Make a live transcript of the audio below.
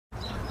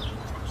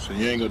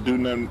and you ain't gonna do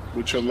nothing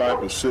with your life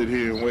but sit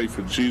here and wait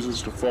for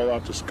Jesus to fall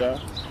out the sky?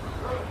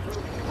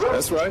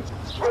 That's right.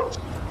 All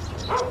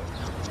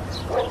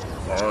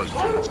right.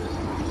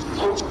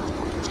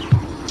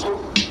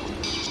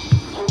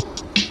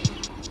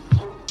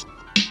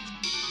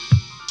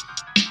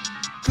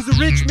 Cause a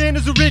rich man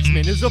is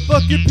a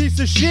fucking piece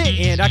of shit.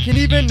 And I can't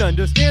even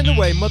understand the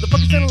way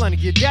motherfuckers stand in line to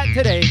get that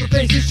today. The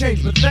faces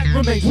change, but the fact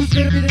remains. Who's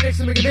gonna be the next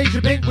to make a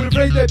major bank? We're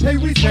afraid they pay,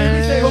 we swear,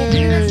 we say, oh,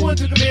 be the next one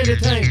to command a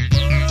tank.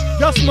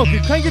 Y'all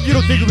smoking crank if you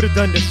don't think it would've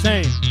done the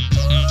same.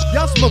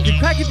 Y'all smoking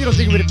crack if you don't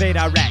think it would've made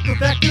Iraq. The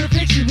fact of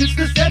fiction is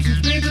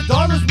deceptions, millions of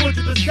dollars more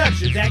to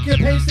perceptions. That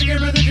campaign's singing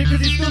religion cause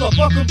he's still a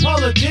fucking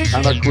politician.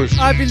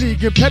 Ivy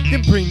League and prepped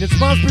and preen and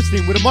smiles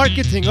pristine with a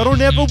marketing. I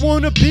don't ever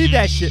wanna be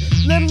that shit,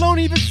 let alone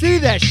even see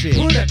that shit.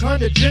 Put that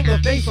kind of gentler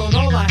face on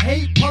all I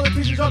hate.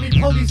 Politicians, army,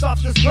 police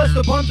officers, plus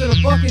the bombs in a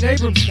fucking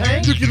Abrams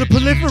tank. Nuclear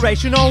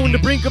proliferation, all on the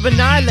brink of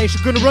annihilation.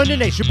 Gonna run the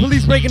nation,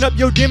 police breaking up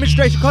your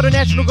demonstration. Call the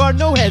National Guard,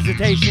 no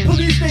hesitation.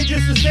 Police stay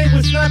just the same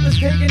with snipers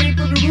taking aim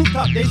from the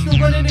rooftop. They still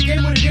running the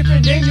game with a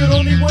different name. You're the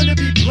only one to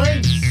be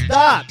blamed.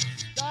 Stop.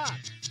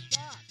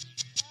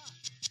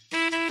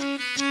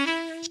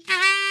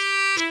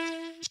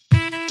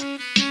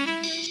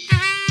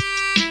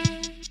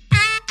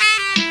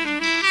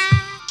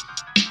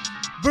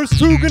 Verse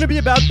 2 gonna be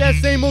about that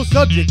same old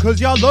subject,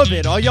 cause y'all love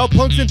it, all y'all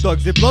punks and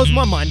thugs. It blows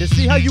my mind to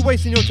see how you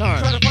wasting your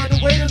time. Try to find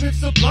a way to live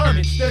sublime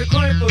instead of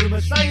crying for the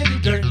Messiah. The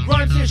dirt and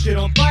grime, set shit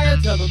on fire.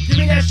 Tell them, give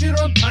me that shit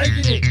or I'm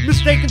taking it.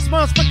 Mistaken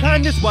smiles for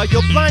kindness while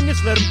you're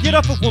blindness. Let them get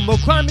up with one more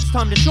crime. It's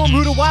time to show them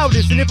who the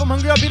wildest. And if I'm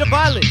hungry, I'll be the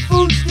violent.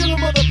 Food stealer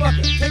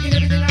motherfucker, taking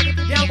everything I can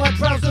fit down my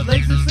trousers,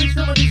 legs and sleeves.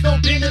 Some of these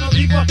don't bend and I'll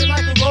leave walking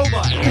like a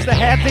robot. Cause the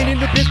haves ain't in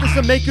the business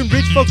of making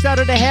rich folks out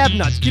of the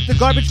have-nots. Keep the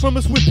garbage from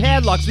us with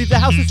padlocks. Leave the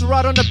houses to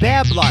rot on the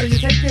bad block. So you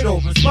take it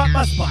over, spot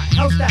by spot,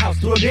 house to house,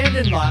 to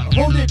abandoned lot.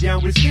 Hold it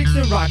down with sticks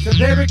and rocks and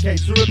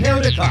barricades to repel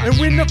the cops. And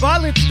when the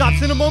violence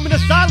stops in a moment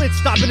of silence,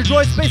 stop and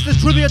enjoy a space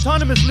that's truly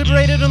autonomous,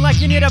 liberated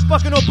unlike any of that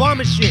fucking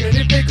Obama shit. And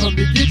if they come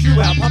to get you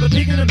out, pop a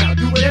pig in them out,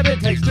 do whatever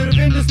it takes to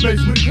defend the space.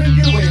 We couldn't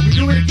get away and we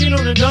do it again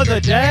on another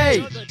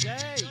day.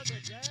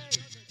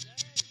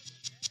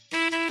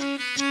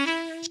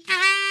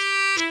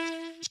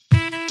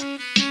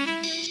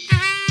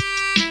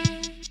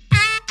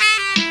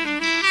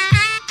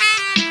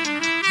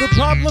 The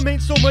problem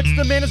ain't so much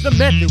the man as the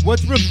method.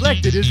 What's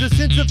reflected is a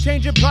sense of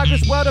change and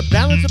progress while the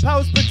balance of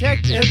power's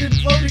protected. Ebb and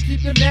flow to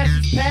keep the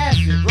masses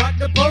passive. Rock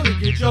the boat and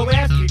get your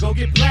ass kicked. Go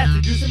get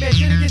blasted. Do some mad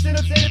shit and get sent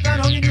upset and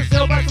found hung in your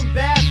cell by some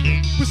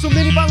bastard. With so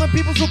many violent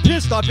people so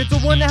pissed off, it's a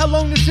wonder how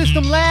long the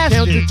system lasted.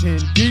 Count to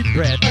 10, deep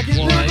breath. I get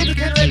lyrical to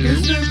counteract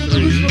this lyrical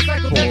delusional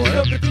psychopathic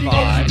self-defeating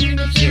action.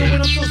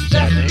 When I'm so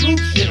spastic, loop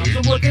shit. I'm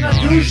some more than I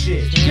do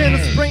shit. Can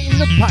of spray in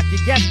the pocket,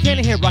 gas can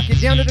of hair,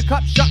 rocket down to the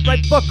cop, shot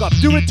right fuck up.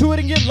 Do it to it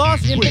and get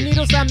lost.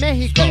 Bienvenidos a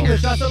México.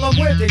 English hasta la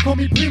muerte, con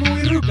mi primo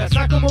y ruca,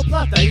 sacamos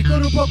plata y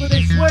con un poco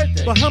de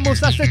suerte.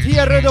 Bajamos hasta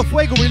tierra de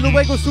fuego y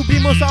luego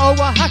subimos a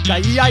Oaxaca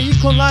y ahí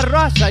con la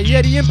raza y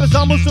ahí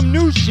empezamos some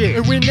new shit.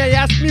 And when they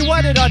ask me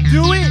why did I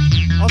do it,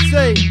 I'll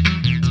say,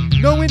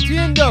 no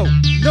entiendo,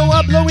 no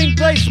hablo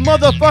inglés,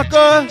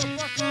 motherfucker.